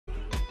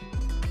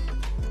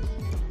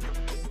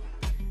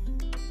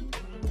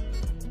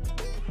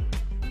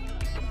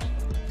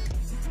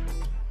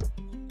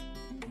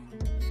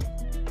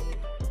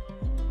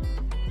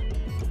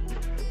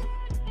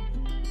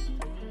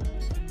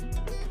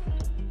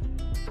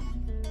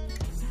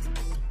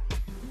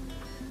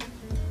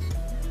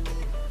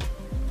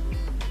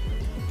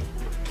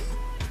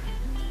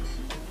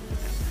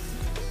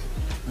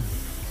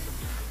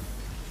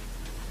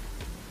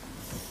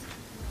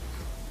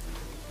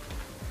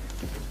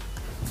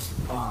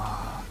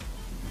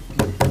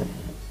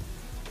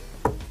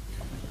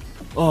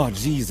Oh,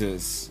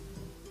 Jesus.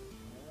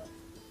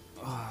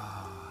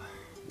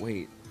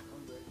 Wait.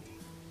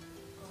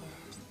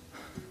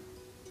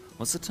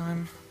 What's the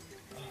time?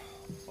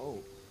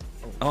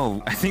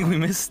 Oh, I think we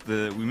missed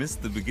the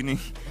beginning.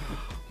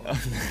 I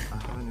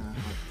haven't even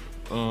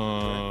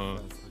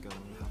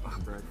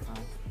had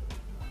breakfast.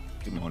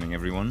 Good morning,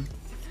 everyone.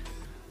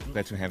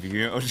 Glad to have you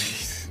here. Oh,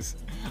 Jesus.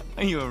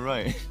 You are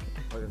right.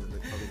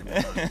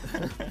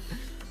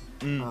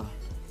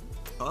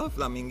 Oh,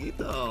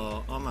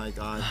 Flaminguito! Oh my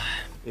God!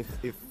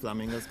 If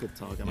flamingos could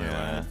talk, am I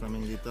right,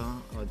 Flaminguito?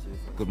 Oh Jesus!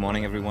 Good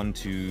morning, everyone,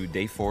 to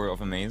day 4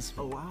 of Amaze.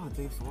 Oh wow,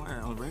 day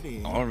 4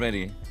 already.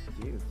 Already.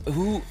 Jeez.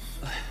 Who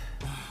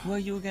are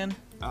you again?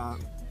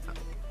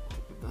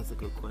 That's a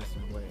good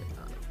question. Wait,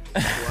 do I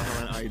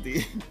have an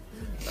ID?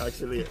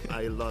 Actually,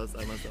 I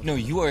myself. No,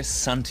 you are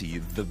Santi,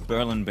 the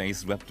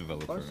Berlin-based web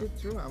developer. Oh shit,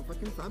 true. I'm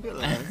fucking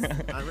fabulous.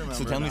 I remember.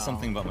 So tell me now.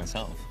 something about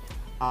myself.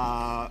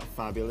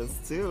 Fabulous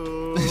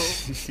too.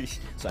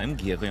 So I'm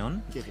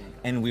Gerion,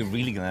 and we're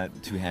really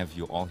glad to have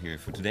you all here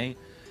for today.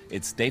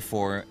 It's day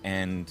 4,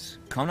 and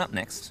coming up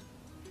next,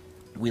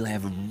 we'll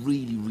have a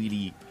really,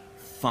 really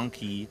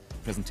funky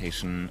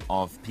presentation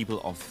of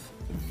people of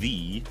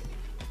the...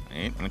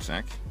 Wait, let me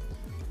check.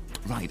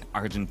 Right,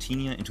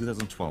 Argentina in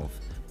 2012.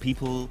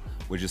 People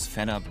were just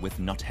fed up with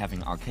not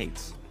having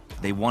arcades.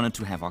 They wanted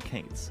to have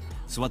arcades.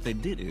 So what they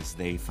did is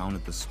they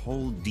founded this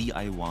whole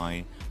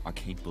DIY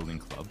arcade building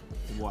club.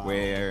 Wow.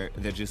 Where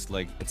they're just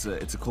like, it's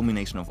a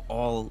culmination of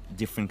all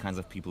different kinds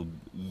of people,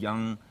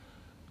 young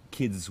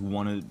kids who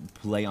want to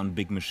play on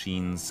big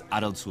machines,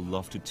 adults who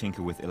love to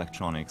tinker with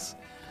electronics.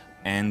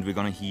 And we're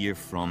gonna hear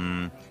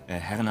from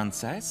Hernan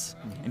Saez,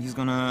 and he's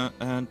gonna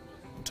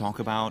talk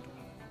about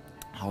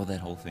how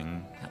that whole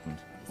thing happened.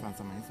 Sounds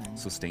amazing.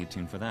 So stay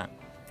tuned for that.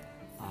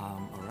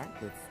 All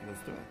right,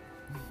 let's do it.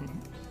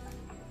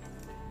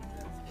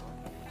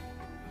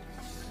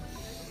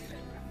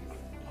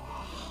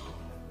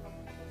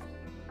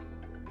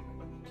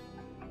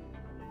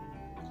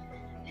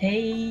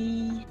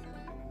 Hey,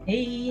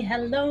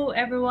 hello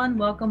everyone,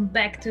 welcome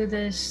back to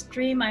the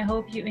stream. I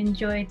hope you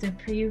enjoyed the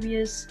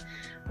previous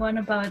one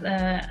about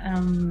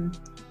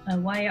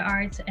wire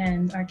art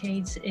and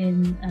arcades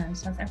in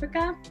South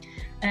Africa.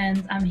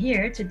 And I'm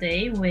here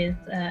today with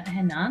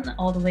Henan,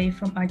 all the way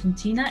from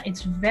Argentina.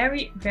 It's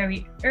very,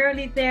 very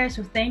early there,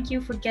 so thank you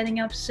for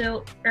getting up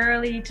so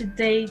early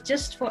today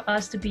just for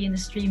us to be in the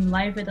stream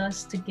live with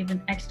us to give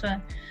an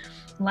extra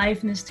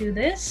liveness to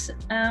this.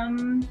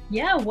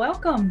 Yeah,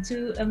 welcome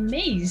to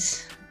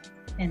Amaze.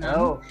 Henan.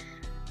 Oh,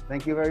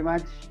 thank you very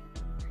much.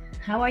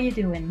 How are you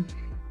doing?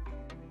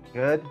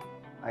 Good.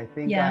 I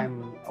think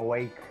I'm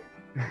awake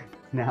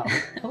now.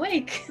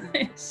 Awake.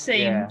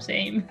 Same.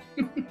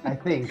 I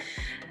think.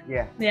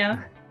 Yeah.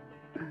 Yeah.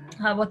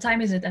 What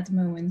time is it at the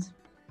moment?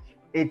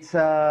 It's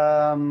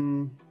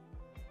 7:12.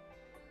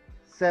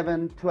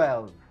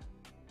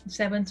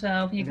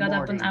 7:12. You got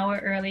up an hour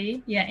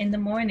early. Yeah, in the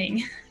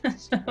morning.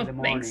 So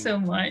thanks so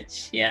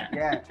much. Yeah.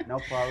 Yeah, no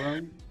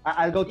problem.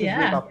 I'll go to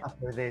sleep up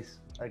after this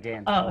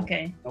again. Oh, so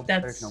okay.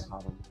 there's no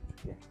problem.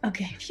 Yeah.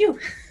 Okay, phew.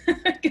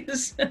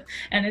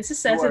 And it's a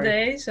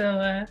Saturday,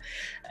 so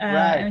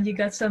and you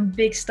got some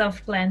big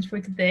stuff planned for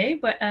today.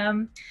 But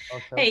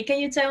hey, can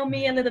you tell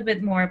me a little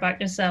bit more about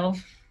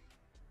yourself?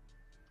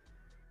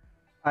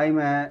 I'm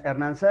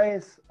Hernan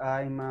Saez.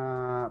 I'm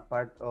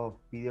part of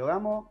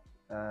Videogamo.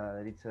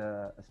 It's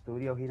a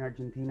studio here in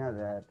Argentina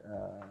that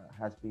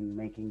has been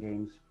making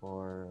games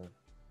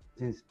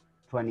since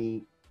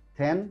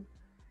 2010.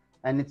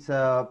 And it's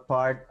a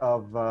part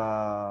of,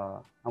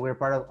 and we're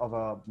part of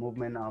a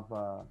movement of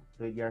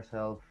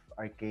do-it-yourself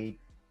arcade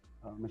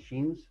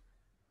machines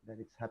that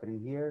it's happening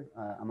here,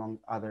 among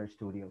other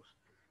studios.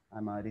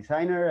 I'm a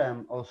designer.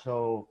 I'm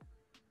also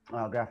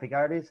a graphic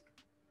artist,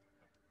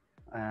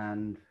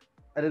 and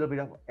a little bit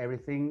of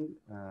everything,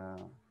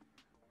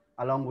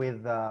 along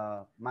with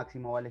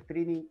Maximo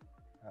Balestrini,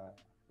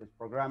 who's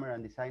programmer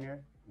and designer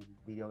in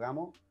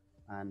Videogamo,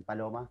 and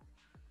Paloma,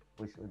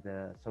 with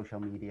the social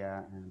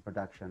media and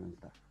production and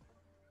stuff.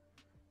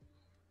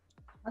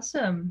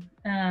 Awesome.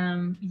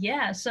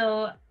 Yeah,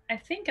 so I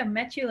think I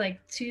met you like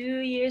 2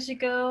 years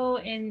ago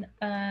in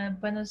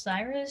Buenos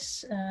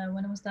Aires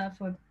when I was there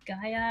for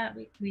Gaia.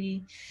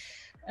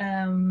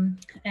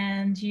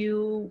 And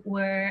you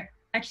were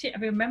actually, I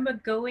remember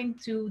going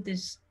to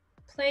this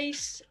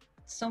place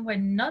somewhere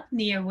not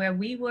near where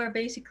we were.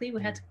 Basically,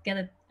 we had to get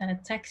a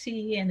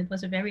taxi, and it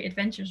was a very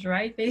adventurous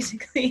ride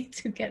basically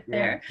to get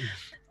there.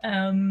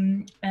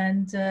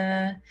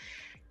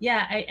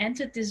 Yeah, I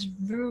entered this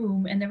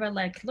room, and there were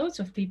like loads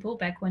of people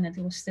back when it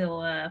was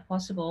still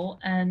possible,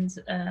 and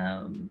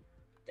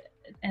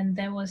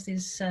there was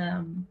this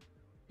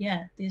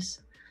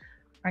this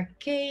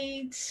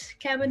arcade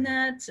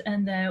cabinet,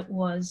 and there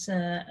was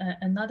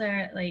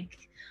another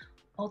like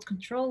old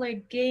controller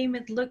game,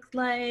 it looked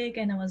like,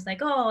 and I was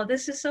like, oh,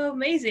 this is so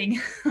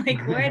amazing.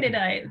 Like, where did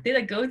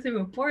I go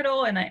through a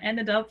portal and I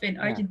ended up in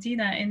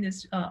Argentina in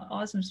this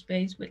awesome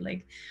space with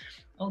like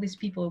all these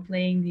people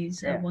playing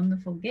these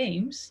wonderful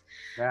games.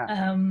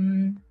 Yeah.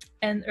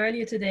 And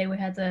earlier today we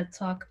had a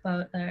talk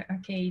about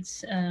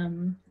arcades,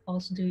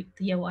 also do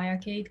DIY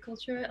arcade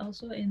culture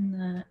also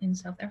in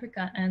South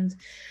Africa, and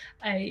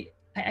I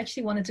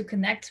actually wanted to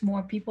connect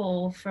more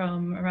people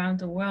from around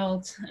the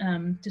world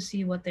to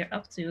see what they're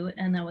up to.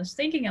 And I was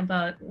thinking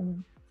about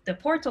the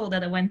portal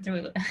that I went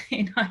through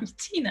in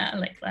Argentina,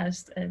 like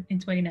in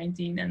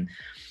 2019. And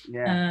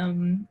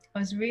I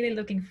was really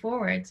looking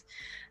forward,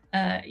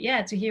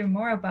 to hear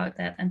more about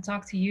that and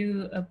talk to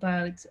you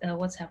about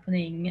what's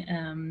happening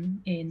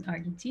in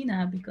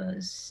Argentina,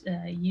 because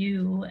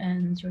you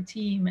and your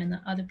team and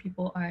other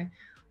people are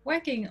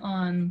working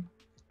on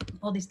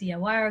all these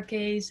DIY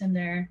arcades, and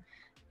there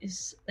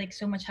is like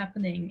so much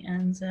happening,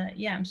 and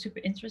I'm super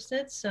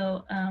interested.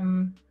 So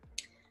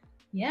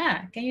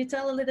can you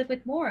tell a little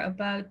bit more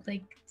about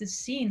like the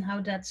scene,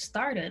 how that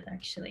started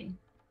actually?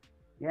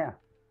 Yeah,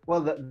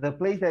 well, the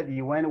place that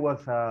you went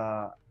was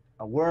a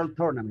world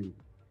tournament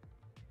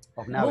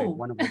of Nave,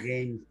 one of the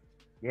games.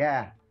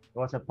 Yeah, it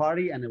was a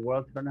party and a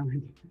world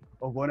tournament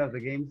of one of the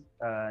games,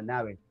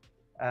 Nave.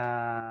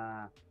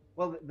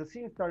 Well, the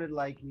scene started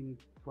like in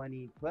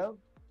 2012,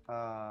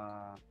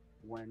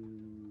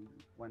 when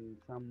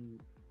some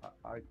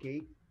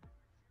arcades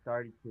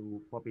started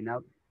to popping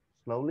out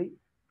slowly.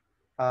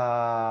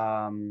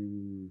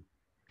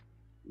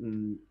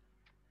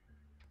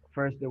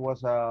 First there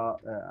was a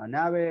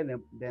Nave,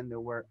 then there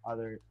were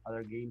other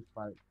games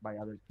by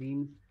other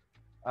teams.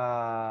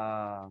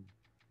 I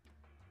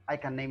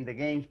can name the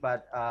games,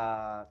 but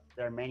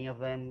there are many of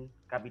them: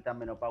 Capitan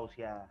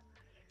Menopausia,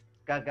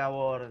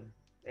 Cacabor,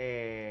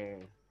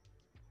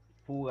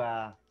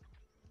 Fuga,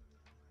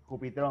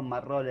 Jupitron,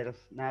 Mad Rollers,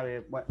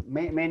 Nave,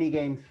 many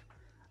games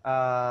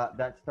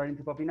that's starting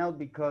to popping out,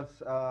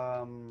 because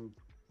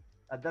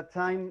at that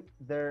time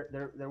there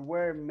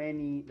weren't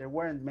many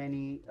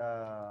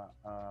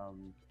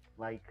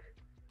like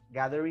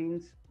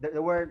gatherings.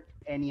 There weren't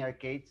any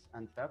arcades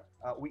and stuff.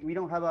 We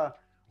don't have a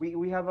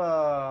we have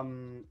a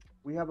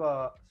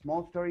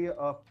small story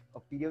of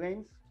video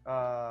games,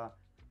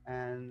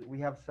 and we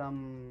have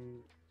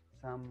some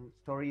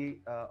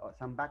story,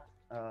 some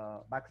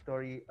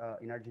backstory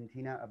in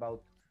Argentina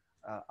about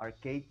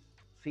arcade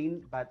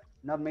scene, but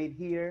not made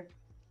here.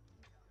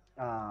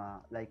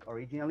 Like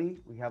originally,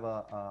 we have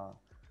a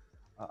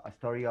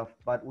story of,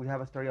 but we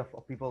have a story of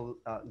people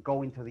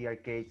going to the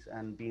arcades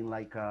and being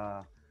like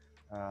an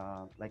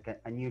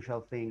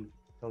unusual thing.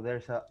 So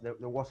there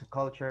was a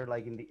culture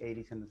like in the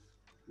 80s and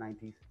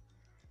 90s,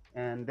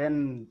 and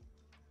then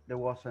there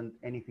wasn't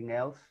anything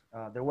else.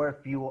 There were a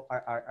few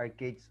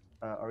arcades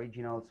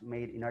originals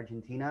made in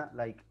Argentina,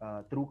 like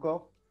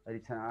Truco.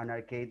 It's an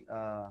arcade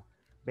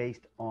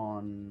based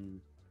on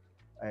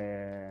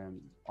a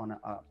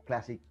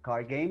classic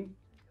car game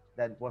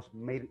that was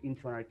made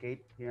into an arcade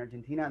in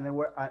Argentina. And there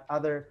were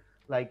other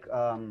like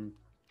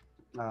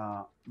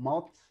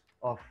mods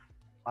of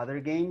other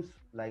games,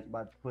 like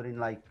but put in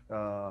like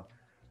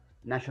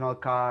national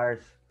cars.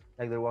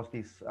 Like there was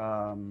this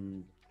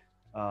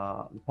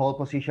pole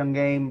position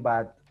game,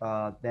 but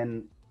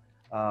then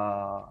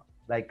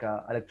like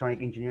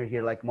electronic engineer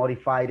here like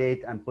modified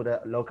it and put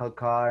a local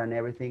car and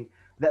everything.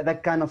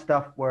 That kind of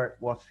stuff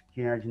was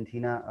here in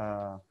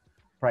Argentina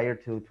prior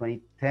to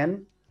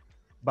 2010.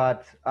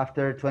 But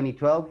after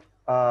 2012,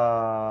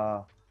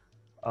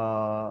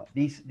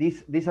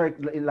 these are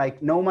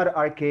like nomad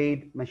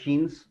arcade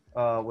machines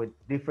with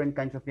different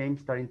kinds of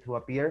games starting to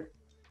appear,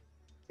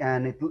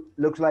 and it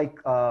looks like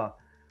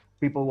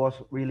people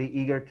was really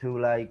eager to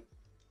like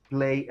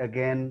play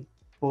again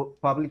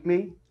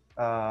publicly,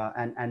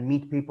 and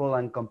meet people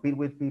and compete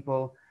with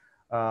people,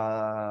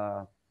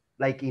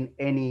 like in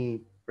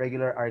any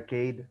regular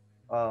arcade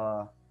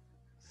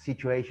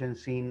situation,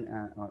 scene,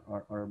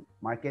 or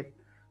market,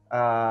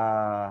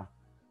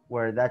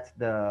 where that's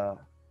the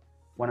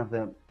one of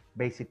the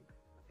basic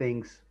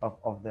things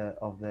of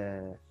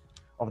the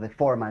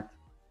format,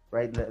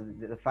 right?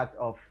 The fact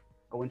of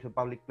going to a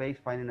public place,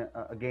 finding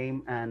a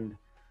game and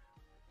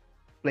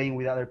playing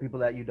with other people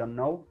that you don't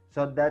know.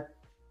 So that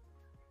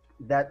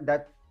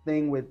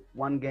thing with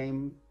one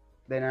game,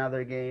 then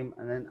another game,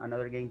 and then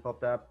another game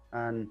popped up,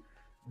 and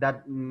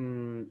that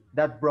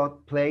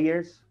brought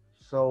players.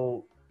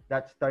 So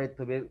that started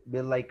to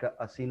build like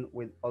a scene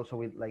with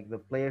like the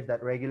players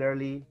that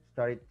regularly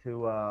started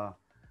to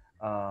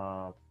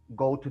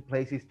go to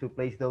places to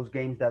play those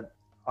games that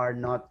are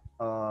not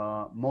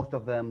most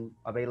of them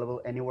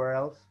available anywhere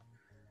else,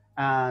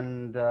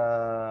 and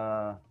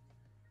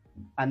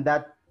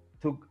that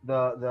took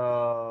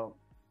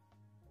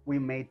we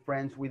made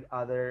friends with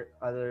other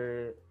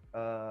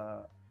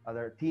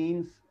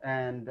teams,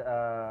 and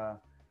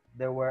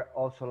there were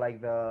also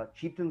like the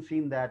chiptune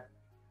scene that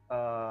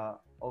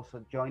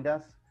also joined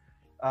us,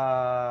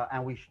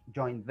 and we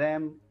joined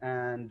them,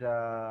 and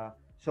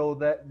so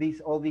that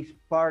all these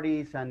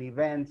parties and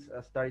events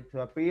started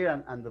to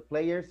appear, and the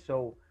players.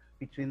 So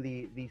between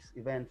these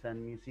events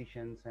and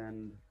musicians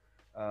and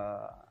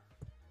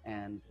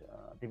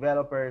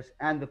developers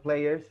and the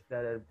players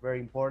that are very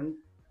important,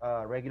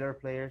 regular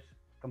players,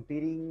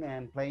 competing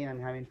and playing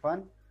and having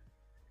fun.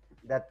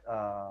 That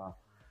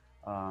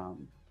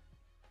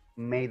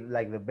made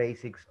like the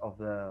basics of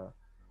the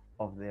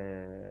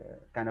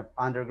kind of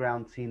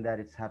underground scene that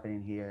it's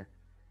happening here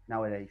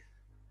nowadays.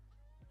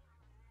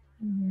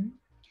 Mm-hmm.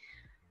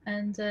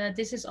 And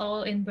this is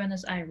all in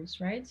Buenos Aires,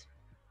 right?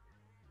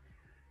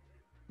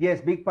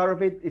 Yes, big part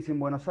of it is in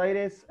Buenos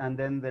Aires, and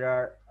then there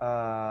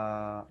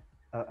are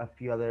a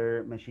few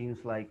other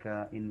machines like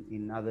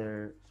in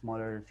other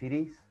smaller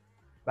cities.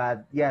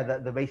 But yeah,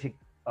 the basic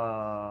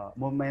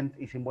movement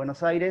is in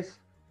Buenos Aires.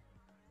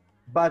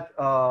 But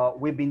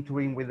we've been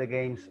touring with the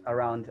games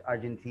around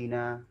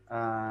Argentina,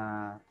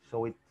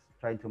 so it's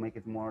trying to make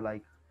it more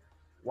like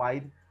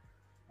wide,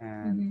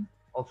 and Mm-hmm.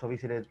 also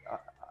visited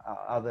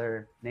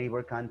other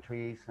neighbor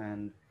countries.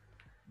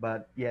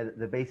 But yeah,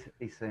 the base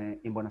is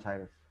in Buenos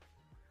Aires.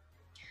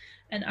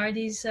 And are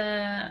these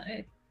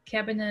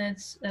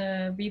cabinets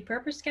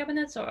repurposed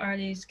cabinets, or are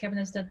these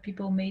cabinets that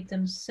people made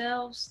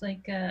themselves?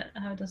 Like,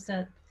 how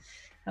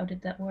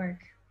did that work?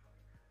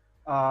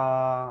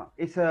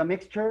 It's a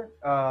mixture.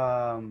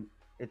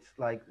 It's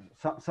like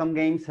some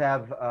games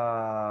have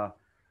are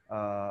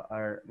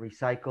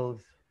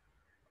recycled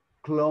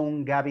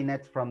clone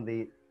cabinets from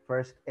the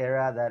first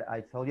era that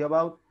I told you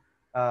about.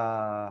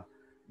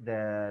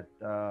 That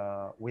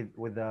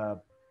with the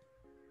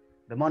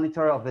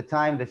monitor of the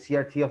time, the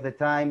CRT of the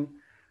time.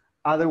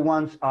 Other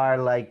ones are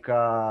like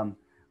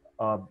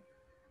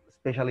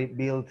specially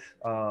built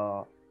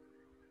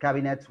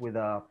cabinets with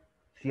a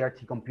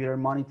CRT computer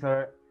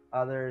monitor.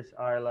 Others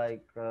are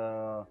like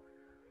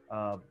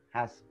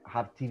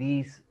have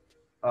TVs,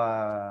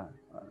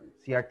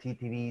 CRT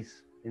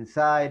TVs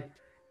inside.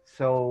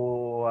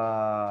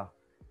 So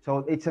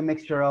it's a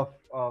mixture of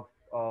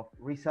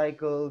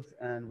recycled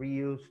and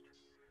reused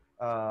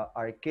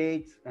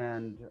arcades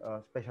and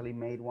specially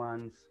made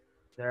ones.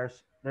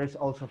 There's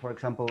also, for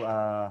example,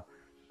 the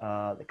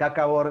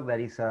Cacabor that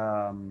is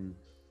a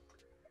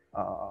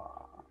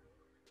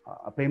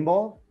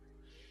pinball.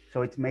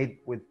 So it's made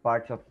with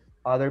parts of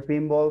other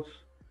pinballs.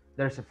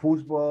 There's a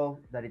foosball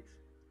that it's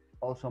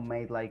also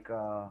made like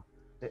the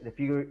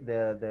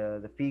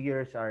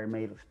figures are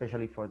made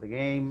especially for the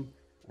game,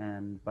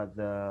 but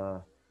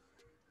the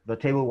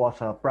table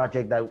was a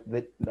project that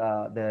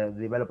the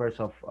developers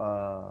of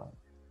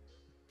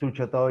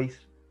Trucho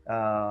Toys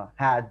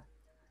had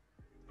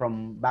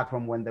from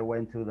when they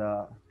went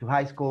to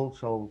high school.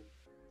 So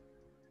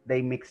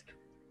they mixed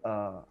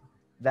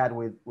that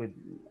with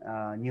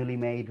newly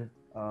made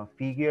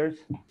figures.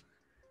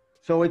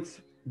 So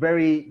it's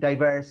very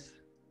diverse.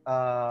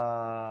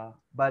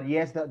 But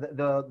yes,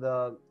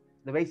 the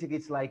basic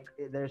is like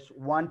there's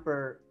one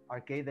per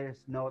arcade.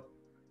 There's not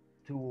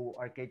two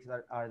arcades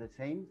that are the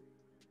same,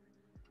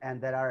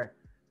 and there are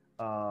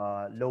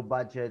low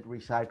budget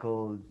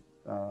recycled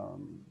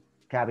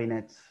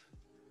cabinets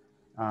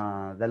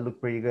that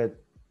look pretty good.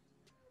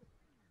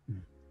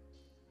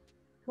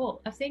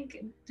 Cool. I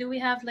think, do we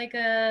have like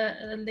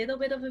a little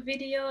bit of a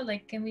video?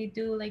 Like, can we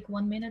do like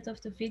 1 minute of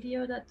the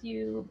video that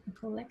you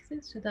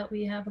collected so that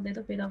we have a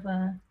little bit of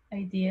a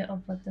idea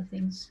of what the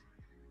things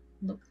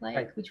look like,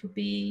 Right. which would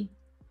be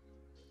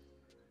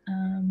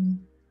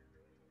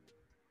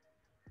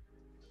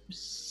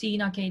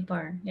scene arcade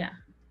bar. Yeah.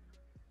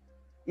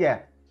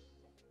 Yeah.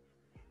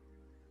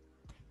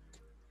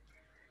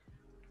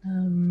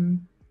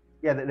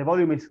 Yeah, the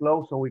volume is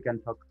low, so we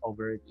can talk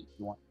over it if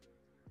you want.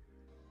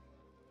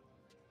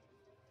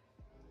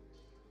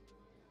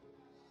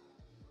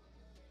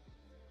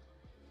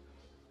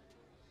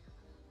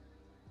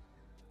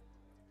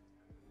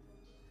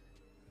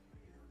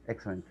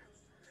 Excellent.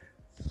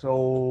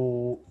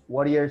 So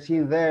what you're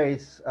seeing there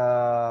is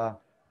at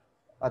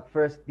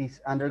first these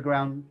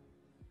underground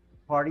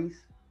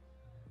parties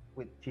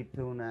with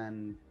chiptune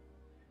and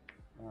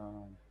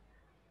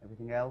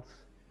everything else,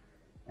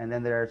 and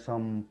then there are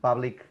some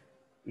public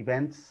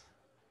events,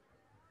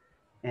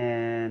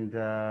 and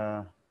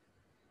I'm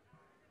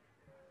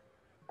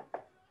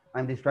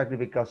distracted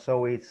because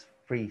so is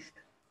freezed.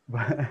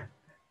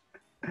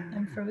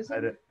 I'm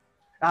frozen.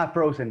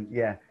 Frozen.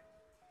 Yeah.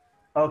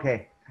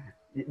 Okay.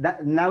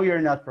 Now you're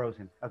not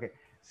frozen. Okay.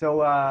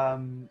 So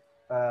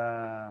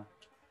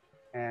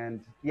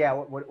and yeah,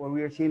 what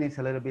we are seeing is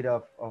a little bit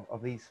of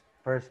these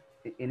first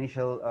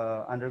initial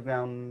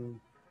underground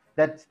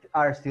that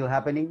are still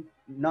happening,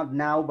 not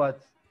now,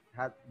 but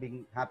have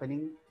been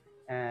happening,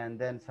 and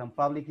then some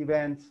public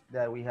events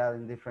that we have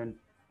in different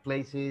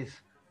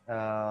places,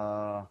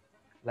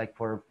 like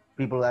for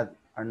people that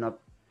are not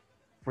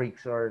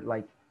freaks or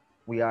like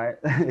we are.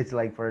 It's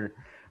like for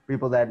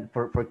people that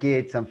for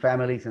kids and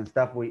families and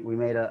stuff. We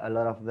made a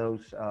lot of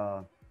those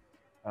For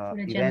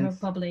the events. general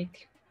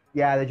public.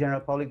 Yeah, the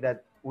general public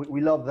that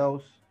we love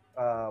those.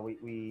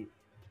 We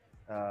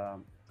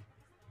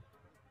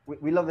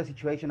love the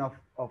situation of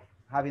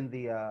having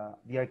the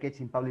arcades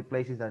in public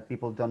places that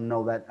people don't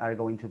know that are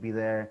going to be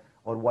there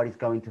or what is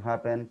going to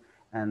happen,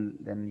 and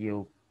then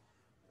you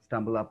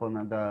stumble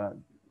upon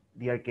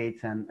the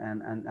arcades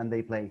and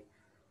they play.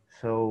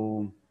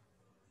 So,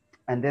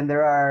 and then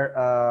there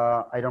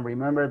are I don't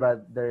remember,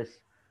 but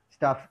there's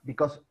stuff,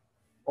 because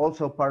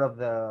also part of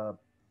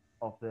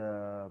of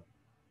the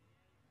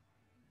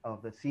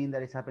of the scene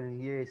that is happening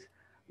here is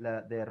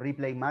the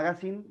Replay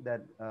magazine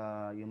that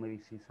you maybe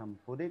see some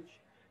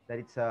footage. That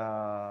it's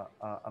a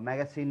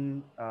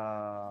magazine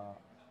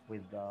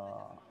with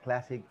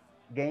classic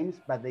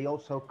games, but they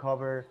also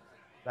cover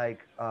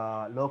like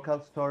local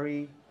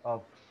story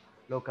of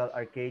local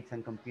arcades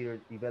and computer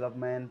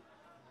development,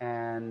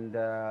 and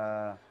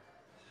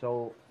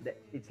so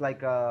it's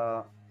like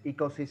a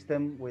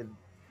ecosystem with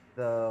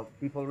the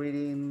people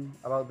reading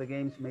about the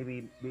games,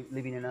 maybe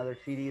living in another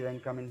city, then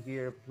coming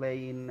here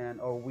playing,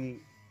 and or we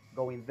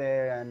going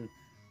there, and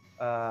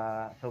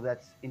so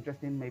that's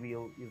interesting. Maybe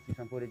you'll see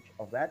some footage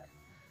of that,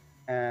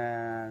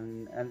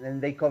 and then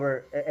they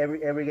cover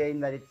every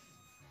game that it's,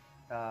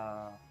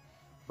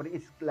 but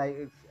it's like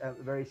it's a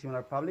very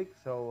similar public.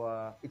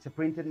 So it's a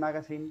printed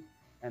magazine,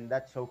 and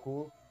that's so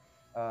cool.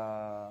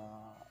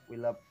 We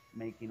love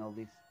making all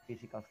this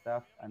physical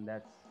stuff, and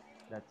that's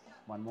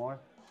one more,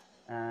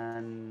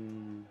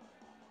 and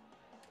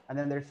and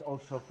then there's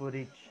also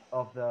footage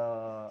of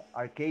the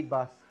arcade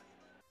bus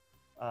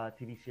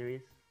TV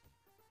series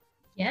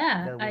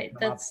Yeah, that will I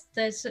come up.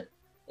 there's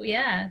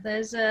yeah,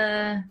 there's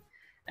a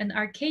an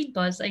arcade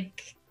bus.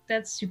 Like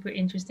that's super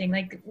interesting.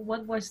 Like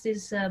what was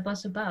this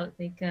bus about?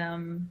 Like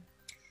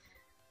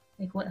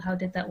what, how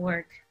did that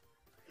work?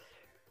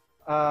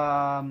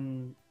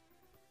 Um,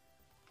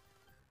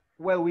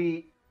 well,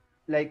 we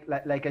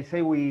like I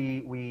say,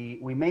 we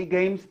make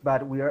games,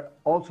 but we are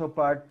also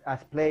part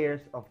as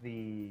players of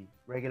the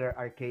regular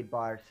arcade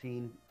bar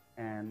scene,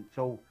 and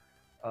so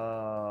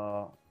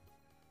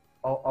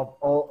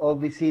all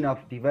the scene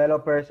of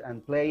developers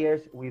and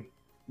players. We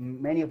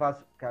many of us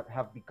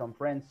have become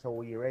friends, so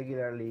we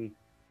regularly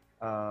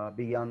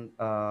beyond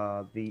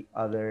the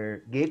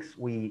other gigs,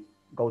 we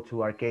go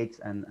to arcades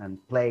and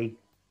play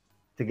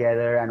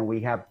together, and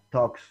we have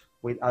talks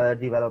with other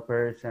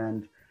developers,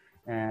 and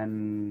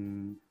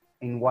in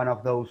one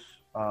of those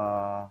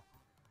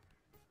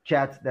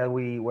chats that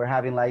we were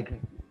having, like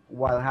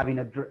while having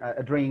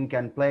a drink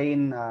and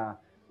playing,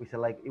 we said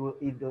like it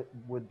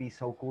would be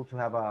so cool to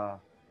have a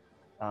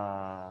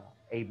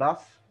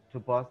bus to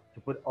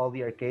put all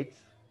the arcades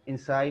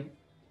inside,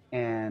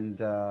 and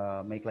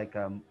make like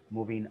a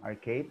moving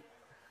arcade.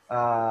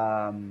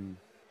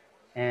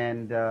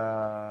 And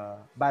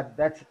but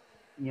that's,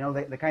 you know,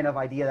 the kind of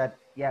idea that,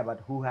 yeah,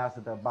 but who has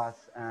the bus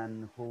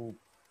and who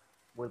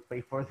will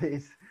pay for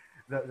this?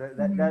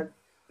 That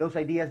those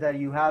ideas that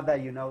you have,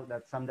 that you know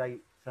that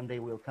someday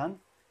will come.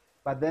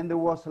 But then there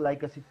was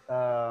like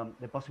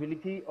the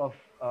possibility of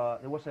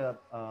there was the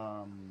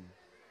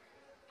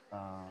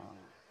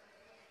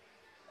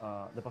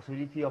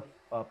possibility of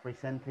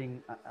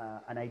presenting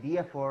an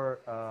idea for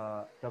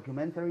a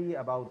documentary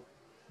about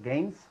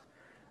games,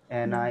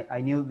 and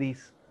I knew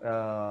this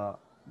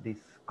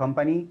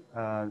company,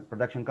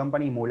 production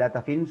company,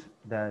 Mulata Films,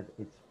 that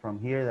it's from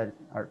here, that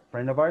are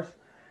friend of ours.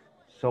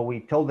 So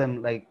we told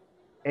them like,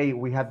 hey,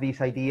 we have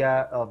this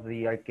idea of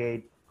the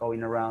arcade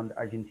going around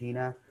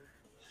Argentina.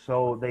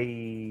 So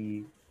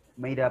they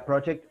made a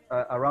project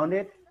around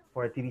it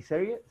for a TV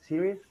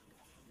series,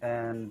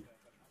 and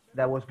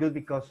that was good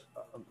because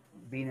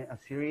being a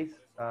series,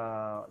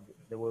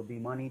 there will be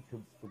money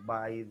to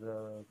buy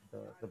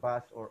the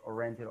bus or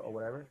rent it or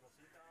whatever.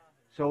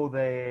 So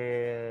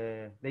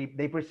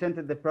they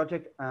presented the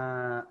project,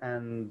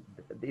 and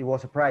it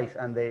was a prize,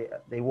 and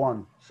they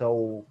won.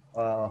 So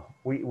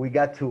we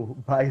got to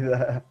buy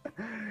the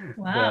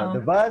Wow.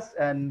 bus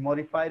and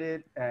modified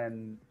it,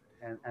 and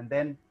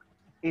then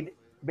it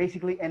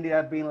basically ended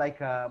up being like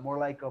more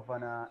like of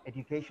an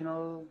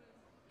educational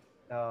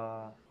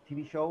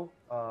TV show,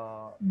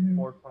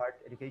 four-part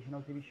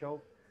educational TV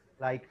show,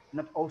 like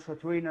not also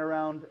touring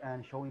around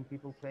and showing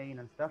people playing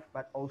and stuff,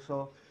 but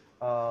also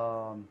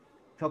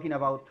talking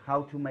about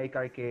how to make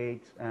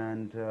arcades,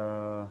 and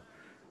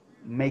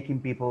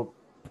making people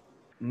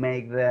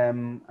make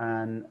them,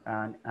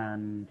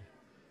 and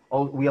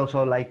we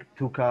also like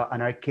took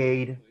an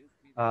arcade,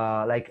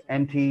 like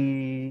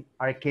empty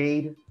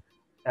arcade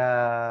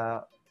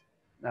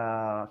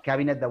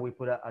cabinet that we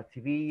put a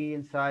TV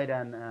inside,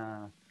 and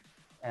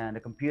a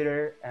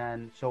computer.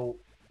 And so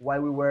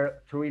while we were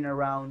touring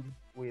around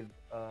with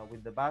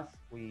the bus,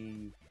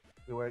 we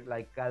were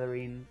like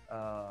gathering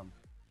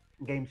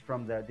games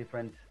from the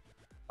different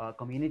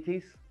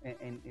communities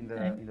in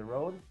the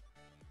road.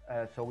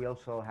 So we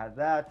also had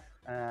that,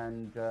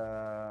 and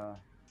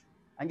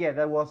yeah,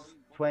 that was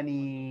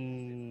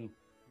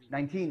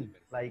 2019.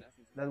 Like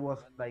that was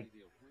like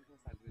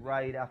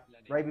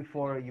right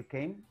before you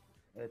came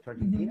to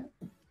Argentina,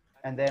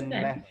 and then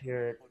Okay. last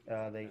year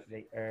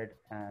they aired,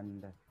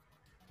 and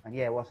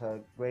yeah, it was a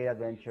great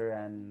adventure,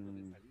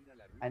 and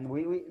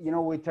we you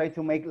know, we try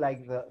to make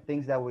like the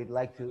things that we'd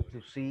like to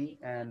see,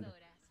 and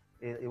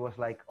it was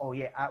like, oh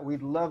yeah,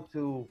 we'd love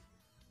to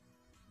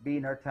be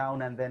in our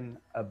town, and then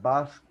a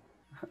bus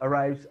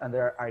arrives and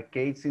there are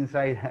arcades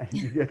inside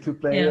and you get to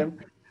play Yeah. them.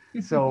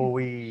 So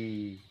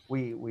we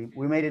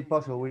made it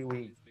possible.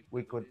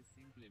 We could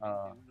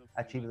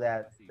achieve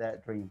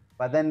that dream.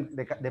 But then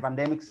the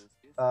pandemics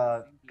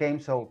came,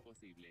 so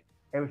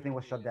everything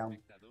was shut down.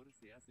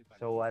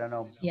 So I don't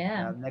know.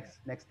 Yeah.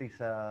 Next is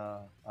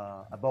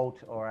a boat,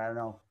 or I don't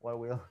know what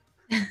will.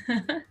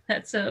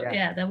 That's so, Yeah,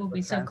 yeah, that would or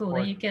be so cool.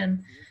 And transport you can,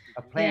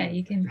 a yeah, plane.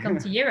 you can come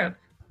to Europe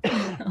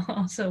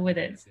also with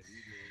it.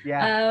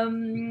 Yeah,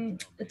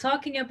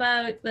 Talking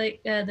about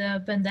like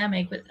the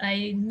pandemic, but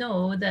I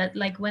know that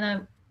like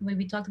when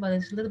we talked about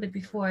this a little bit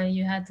before,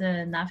 you had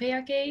the Nave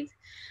arcade,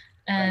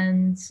 right.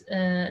 and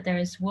there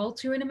is world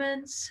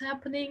tournaments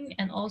happening,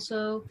 and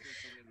also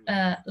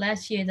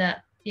last year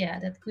that, yeah,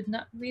 that could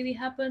not really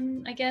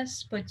happen, I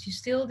guess, but you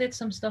still did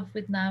some stuff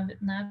with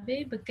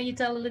Nave. But can you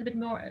tell a little bit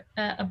more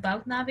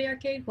about Nave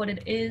arcade, what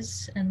it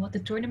is and what the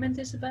tournament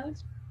is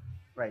about?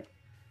 Right.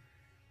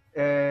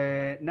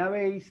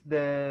 Nowadays,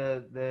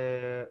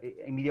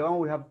 in Video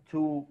we have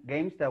two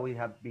games that we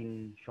have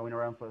been showing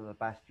around for the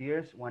past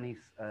years. One is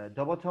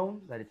Double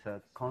Tone, that it's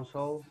a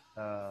console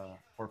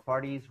for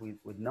parties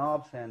with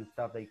knobs and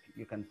stuff that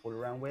you can fool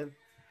around with,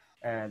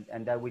 and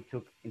that we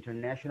took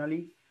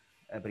internationally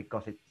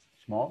because it's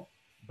small.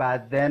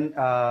 But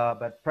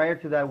prior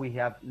to that, we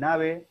have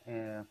Nave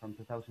from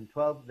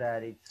 2012.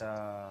 That it's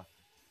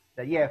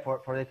that yeah,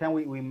 for the time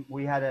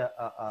we had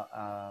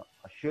a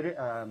shooter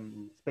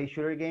space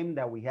shooter game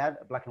that we had,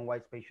 a black and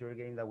white space shooter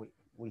game that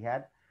we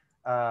had,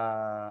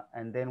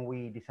 and then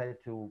we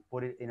decided to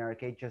put it in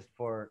arcade just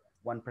for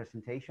one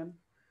presentation.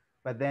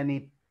 But then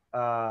it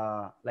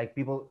like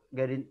people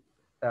getting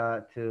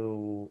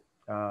to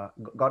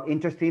got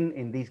interested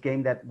in this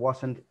game that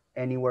wasn't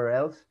anywhere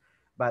else,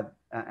 but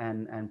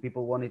and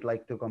people wanted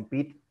like to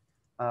compete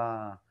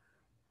uh,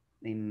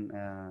 in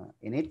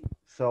it.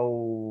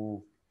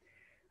 So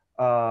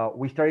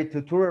we started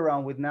to tour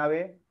around with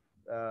Nave,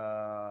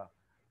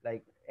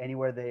 like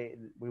anywhere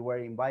we were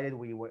invited,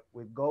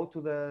 we'd go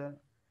to the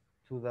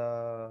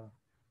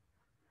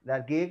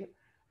that gig,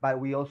 but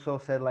we also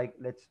said like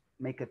let's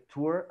make a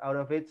tour out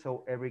of it.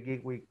 So every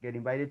gig we get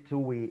invited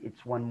to,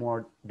 it's one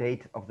more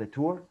date of the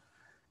tour.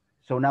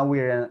 So now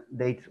we're at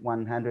date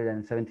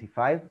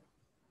 175.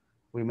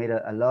 We made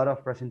a lot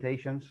of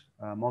presentations,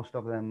 most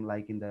of them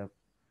like in the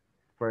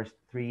first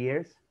 3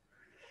 years,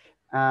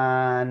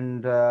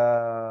 and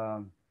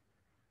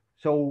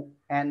so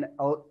and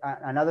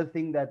another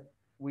thing that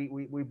we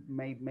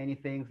made many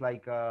things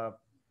like for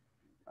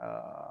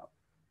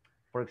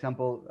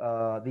example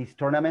these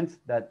tournaments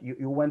that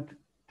you went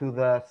to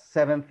the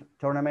seventh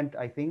tournament,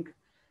 I think.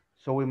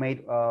 So we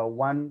made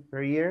one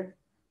per year,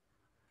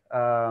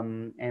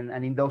 and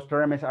in those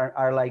tournaments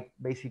are like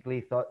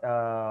basically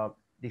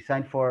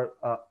designed for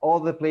all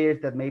the players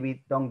that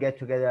maybe don't get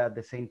together at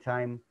the same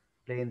time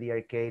playing the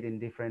arcade in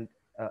different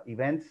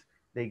events.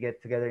 They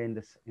get together in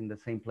the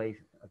same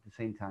place at the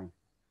same time,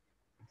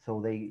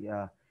 so they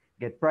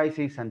get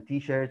prizes and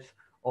T-shirts.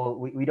 All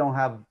we don't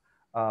have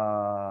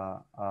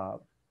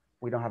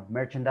we don't have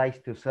merchandise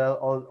to sell.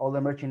 All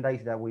the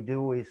merchandise that we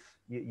do is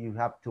you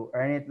have to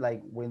earn it,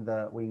 like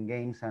win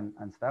games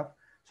and stuff.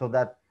 So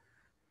that's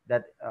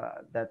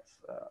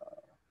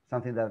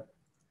something that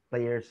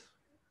players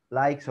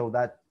like. So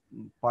that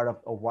part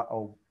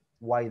of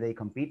why they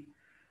compete.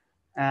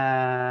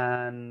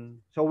 And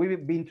so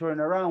we've been touring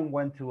around.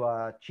 Went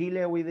to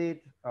Chile with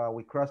it.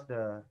 We crossed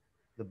the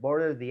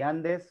border, the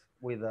Andes,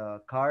 with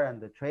a car and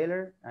the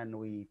trailer, and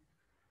we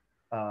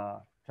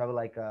traveled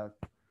like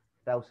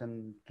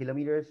 1,000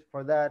 kilometers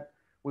for that.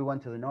 We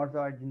went to the north of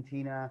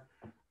Argentina,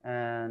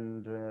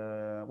 and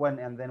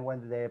then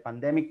when the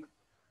pandemic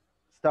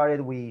started,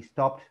 we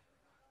stopped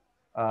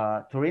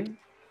touring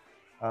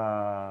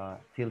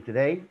till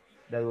today.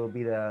 That will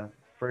be the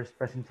first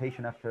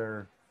presentation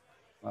after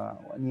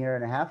 1 year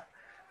and a half,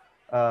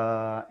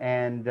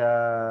 and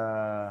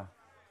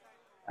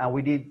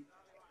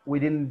we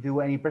didn't do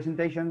any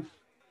presentations,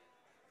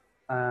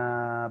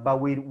 but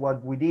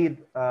what we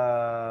did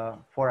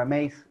for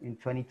Amaze in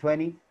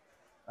 2020,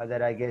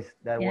 that I guess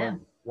that Yeah.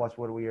 was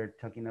what we are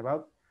talking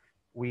about.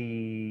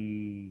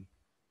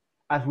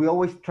 As we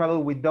always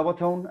travel with Double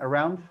Tone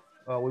around,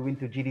 we went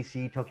to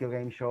GDC, Tokyo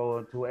Game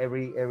Show, to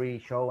every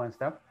show and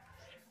stuff.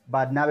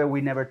 But Nave,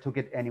 we never took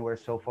it anywhere.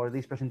 So for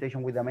this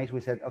presentation with Amaze,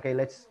 we said, okay,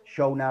 let's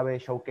show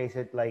Nave, showcase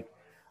it. Like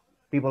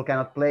people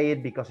cannot play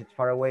it because it's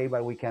far away,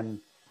 but we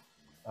can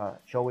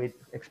show it,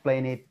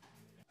 explain it,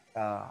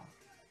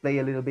 play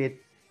a little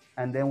bit,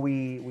 and then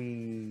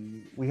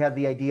we had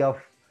the idea of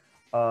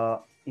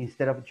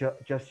instead of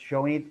just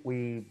showing it,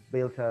 we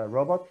built a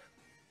robot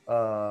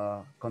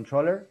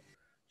controller,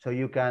 so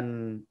you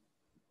can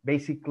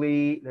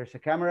basically there's a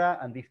camera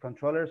and this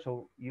controller,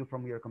 so you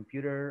from your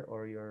computer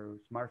or your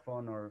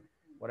smartphone or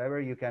whatever,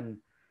 you can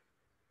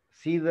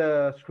see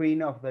the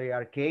screen of the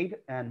arcade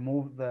and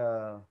move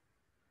the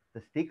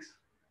sticks.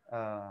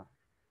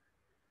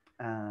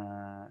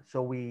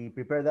 So we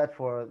prepared that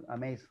for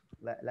Amaze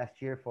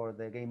last year for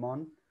the Game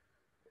On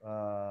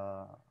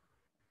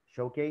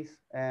showcase,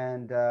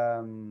 and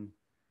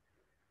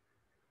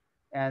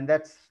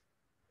that's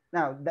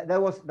now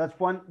that's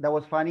fun. That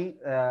was funny,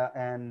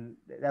 and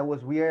that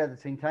was weird at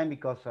the same time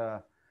because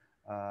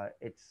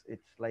It's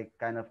like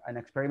kind of an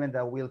experiment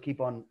that will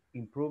keep on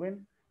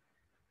improving.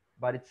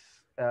 But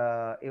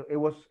it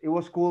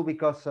was cool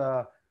because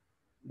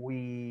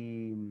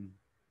we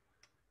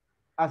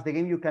as the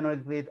game you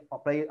cannot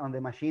play it on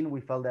the machine.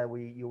 We felt that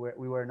we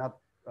were not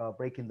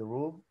breaking the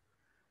rule,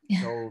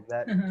 so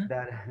Uh-huh.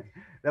 that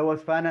that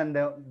was fun, and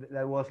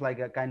that was like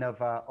a kind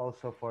of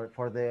also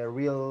for the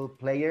real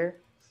player,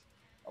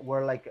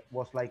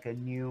 was like a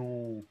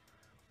new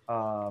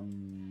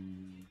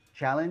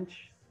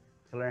challenge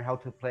to learn how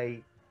to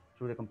play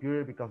through the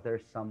computer because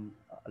there's some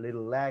a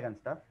little lag and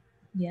stuff.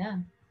 Yeah.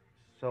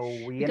 So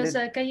we Because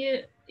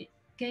ended.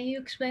 can you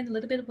explain a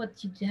little bit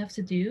what you have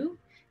to do?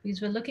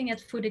 Because we're looking at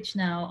footage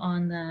now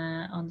on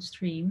the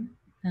stream,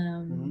 Mhm.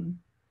 um,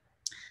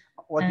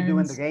 What you do in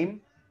and the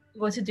game,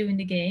 what to do in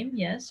the game.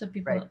 Yes, so right?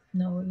 people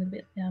know a little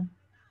bit. Yeah.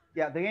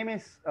 Yeah, the game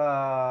is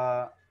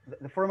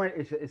the format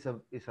is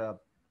a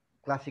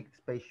classic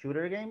space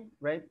shooter game,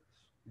 right?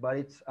 But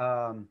it's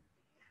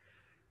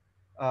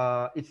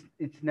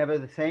never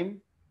the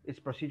same. It's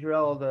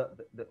procedural.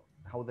 The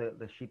how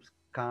the ships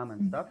come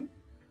and stuff. Mhm.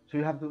 So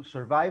you have to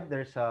survive.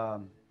 There's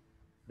a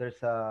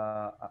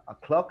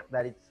clock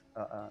that it's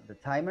the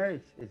timer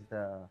is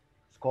the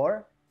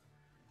score,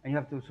 and you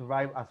have to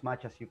survive as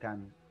much as you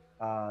can,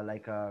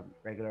 like a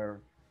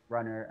regular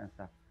runner and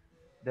stuff.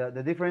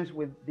 The difference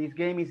with this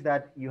game is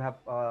that you have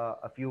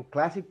a few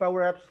classic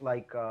power ups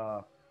like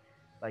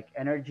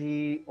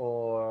energy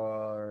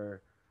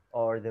or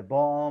the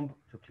bomb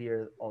to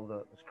clear all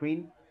the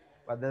screen.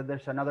 But then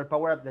there's another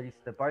power up that is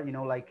the part,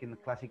 like in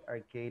classic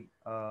arcade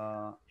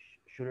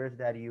shooters,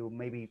 that you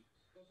maybe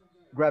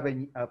grab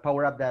a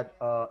power up that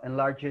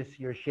enlarges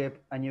your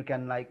ship, and you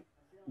can like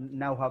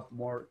now have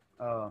more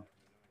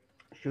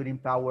shooting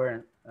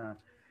power.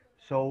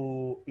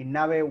 So in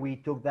Nave, we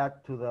took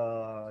that to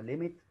the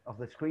limit of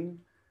the screen.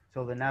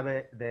 So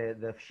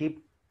the ship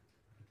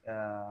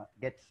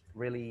gets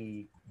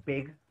really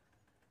big.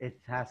 It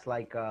has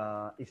like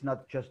it's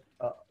not just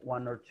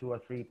one or two or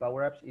three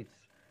power ups. It's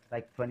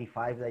like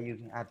 25 that you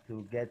have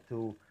to get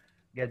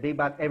big.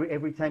 But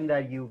every time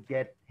that you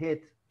get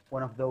hit,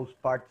 one of those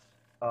parts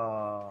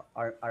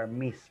are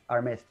missed.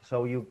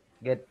 So you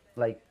get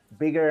like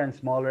bigger and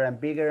smaller and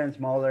bigger and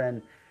smaller,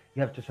 and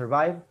you have to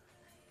survive.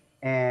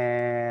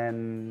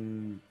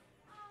 And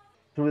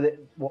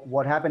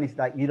what happened is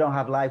that you don't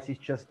have lives. It's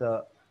just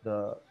the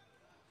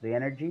the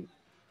energy.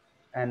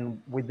 And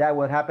with that,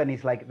 what happened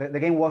is like the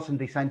game wasn't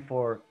designed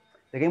for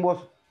the game was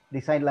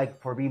designed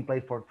like for being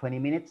played for 20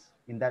 minutes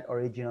in that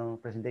original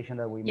presentation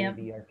that we made Yep.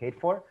 the arcade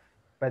for.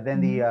 But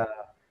then the Mhm.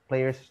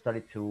 players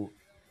started to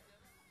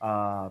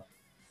uh,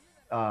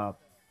 uh,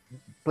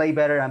 play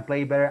better and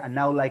play better, and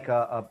now like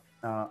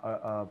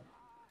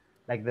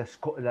like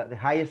the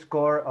highest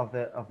score of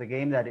the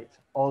game, that it's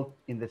all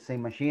in the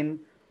same machine,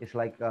 is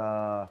like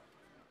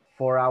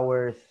 4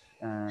 hours,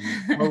 and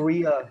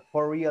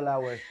 4 real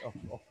hours of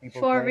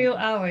people For playing. real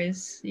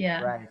hours.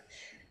 Yeah. Right.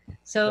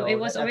 So it So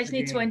was that's the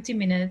originally game. 20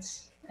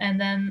 minutes, and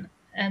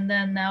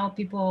then now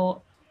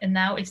people, and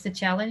now it's the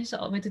challenge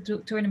with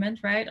the tournament,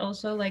 right?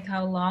 Also, like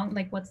how long,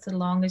 like what's the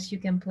longest you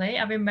can play?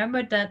 I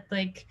remember that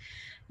like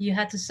you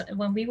had to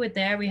when we were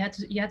there, you had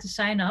to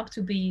sign up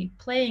to be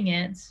playing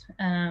it,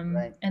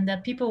 Right. and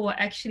that people were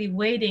actually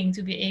waiting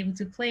to be able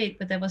to play it.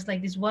 But there was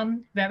like this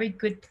one very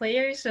good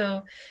player,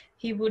 so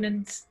he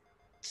wouldn't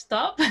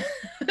stop.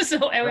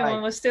 So everyone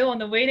Right. was still on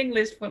the waiting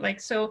list for like,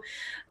 so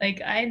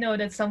like I know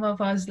that some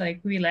of us, like,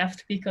 we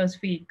left because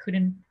we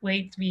couldn't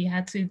wait. We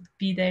had to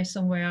be there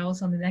somewhere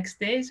else on the next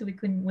day, so we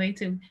couldn't wait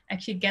to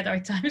actually get our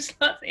time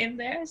slot in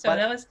there. So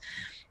But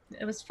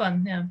it was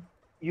fun. Yeah.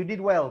 you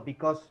did well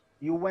because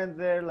you went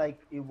there like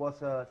it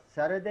was a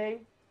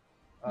Saturday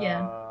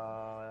Yeah.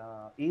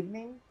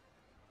 evening,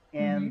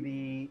 and Mm-hmm.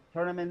 the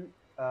tournament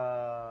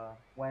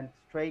went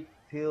straight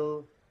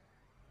till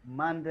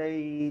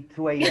Monday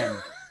 2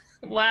 a.m.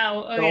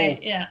 Wow. Okay.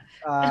 So Yeah.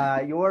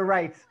 you were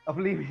right of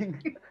leaving.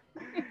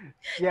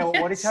 Yeah,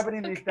 what is Yes.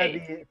 happening is that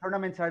Okay. the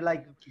tournaments are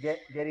like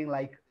getting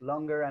like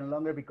longer and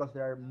longer because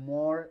there are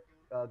more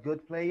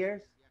good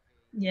players.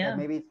 That Yeah.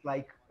 maybe it's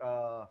like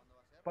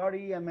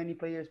party and many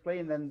players play,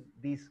 and then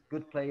this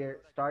good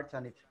player starts,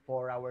 and it's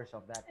 4 hours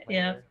of that Yeah.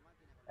 player,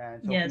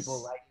 and so people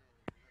Yes. like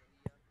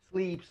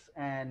sleeps,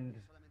 and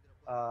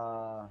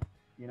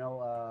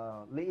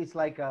it's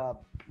like a,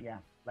 yeah,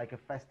 like a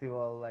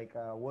festival, like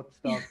a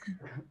Woodstock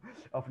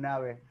of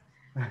Nave.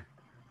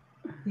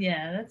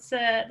 Yeah,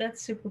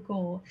 that's super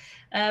cool.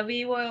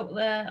 We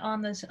were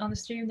on the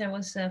stream. There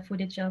was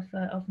footage of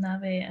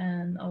Nave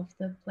and of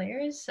the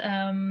players.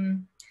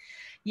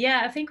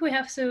 Yeah, I think we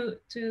have to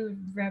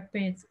wrap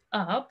it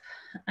up.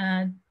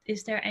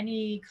 Is there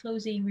any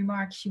closing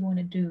remarks you want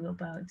to do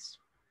about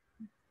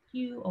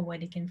you, or where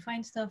they can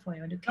find stuff, or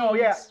your No,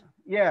 yeah, kids?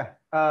 yeah.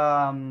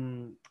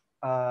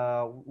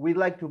 We'd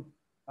like to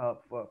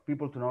for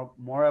people to know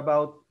more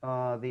about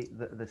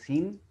the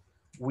scene.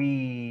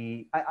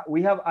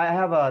 I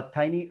have a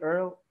tiny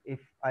Earl. If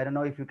I don't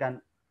know if you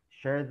can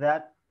share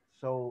that,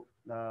 so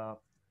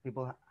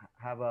people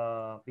have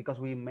a, because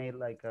we made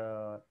like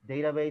a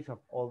database of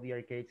all the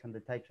arcades and the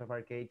types of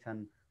arcades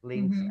and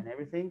links Mm-hmm. and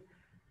everything.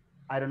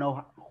 I don't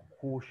know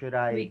who should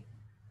I.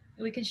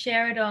 We can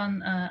share it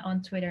on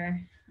Twitter,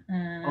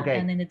 and Okay,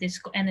 in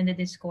the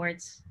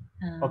Discords.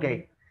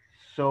 okay.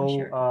 For So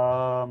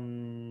sure.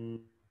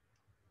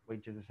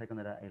 wait just a second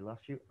that I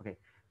lost you. Okay.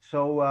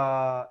 So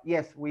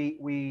yes,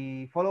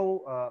 we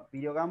follow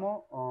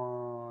Videogamo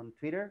on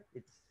Twitter.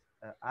 It's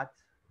at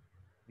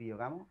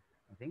Videogamo,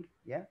 I think.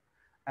 Yeah.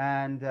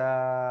 And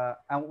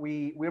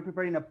we're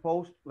preparing a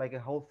post, like a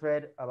whole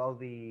thread about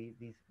the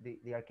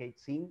arcade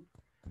scene.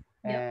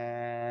 Yep.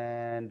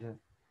 And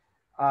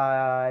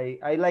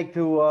I like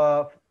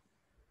to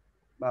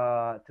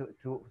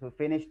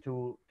finish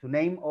to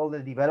name all the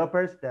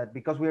developers, that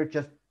because we're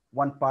just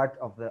one part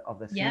of the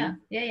Yeah.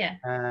 scene, Yeah. Yeah.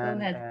 Go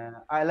and ahead.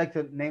 I like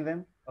to name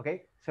them.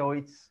 Okay, so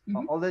it's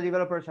Mm-hmm. all the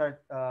developers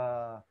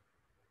are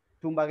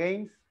Tumba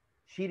Games,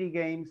 Shiri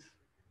Games,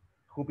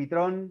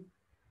 Jupitron,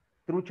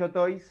 Trucho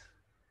Toys,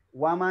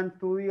 Waman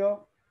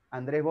Studio,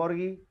 Andrés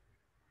Borghi,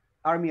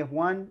 Army of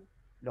One,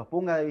 Los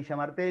Punga de Villa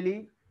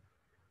Martelli,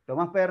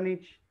 Tomás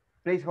Pernich,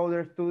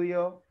 Placeholder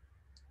Studio,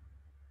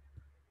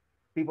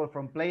 people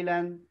from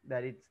Playland,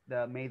 that it's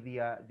made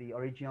the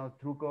original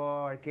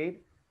Truco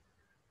arcade.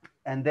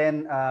 And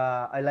then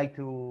I like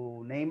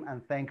to name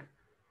and thank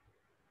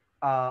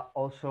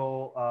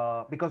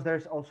also because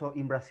there's also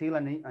in Brazil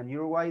and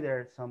Uruguay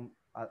there's some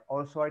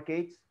also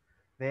arcades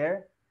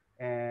there.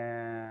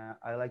 And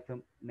I like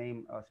to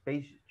name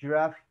Space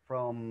Giraffe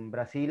from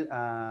Brazil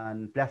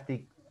and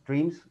Plastic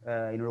Dreams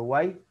in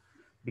Uruguay,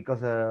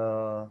 because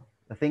the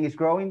thing is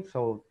growing.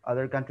 So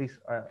other countries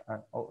are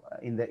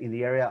in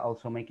the area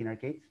also making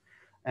arcades.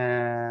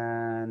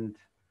 And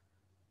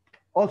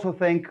also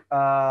thank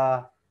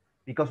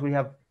because we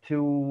have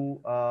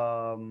two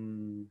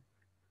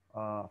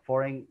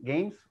foreign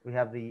games. We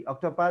have the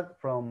Octopad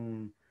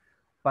from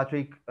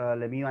Patrick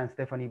Lemieux and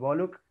Stephanie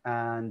Boluk,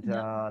 and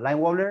Yep. Line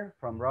Wobbler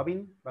from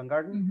Robin Van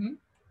Garden. Mm-hmm.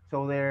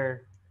 So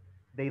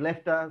they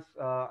left us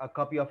a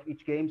copy of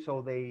each game.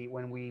 So they,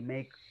 when we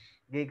make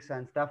gigs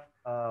and stuff,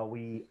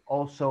 we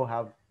also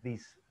have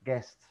these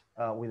guests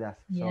with us.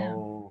 Yeah.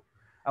 So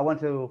I want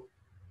to,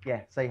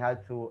 yeah, say hi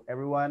to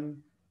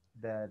everyone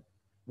that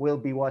will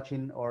be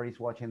watching or is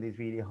watching this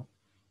video.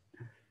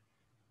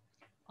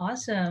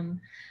 Awesome.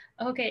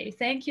 Okay,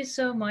 thank you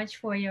so much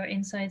for your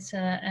insights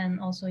and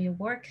also your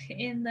work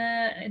in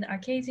the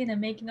arcade scene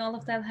and making all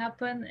of that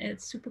happen.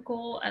 It's super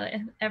cool.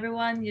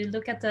 Everyone, you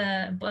look at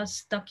the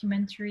bus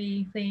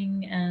documentary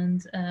thing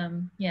and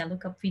yeah,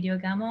 look up Video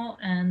Gamo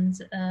and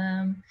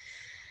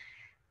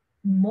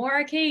more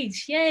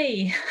arcades.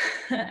 Yay!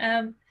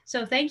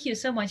 So thank you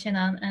so much,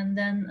 Hanan. And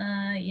then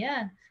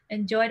yeah,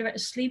 enjoy the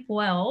sleep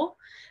well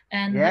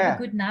and have a Yeah.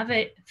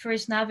 good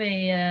first Nave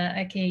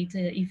arcade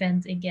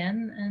event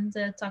again. And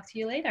talk to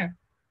you later.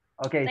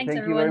 Okay. Thanks,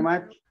 Thank you very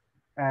everyone. much.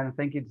 And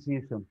thank you. To see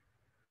you soon.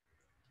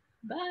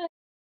 Bye.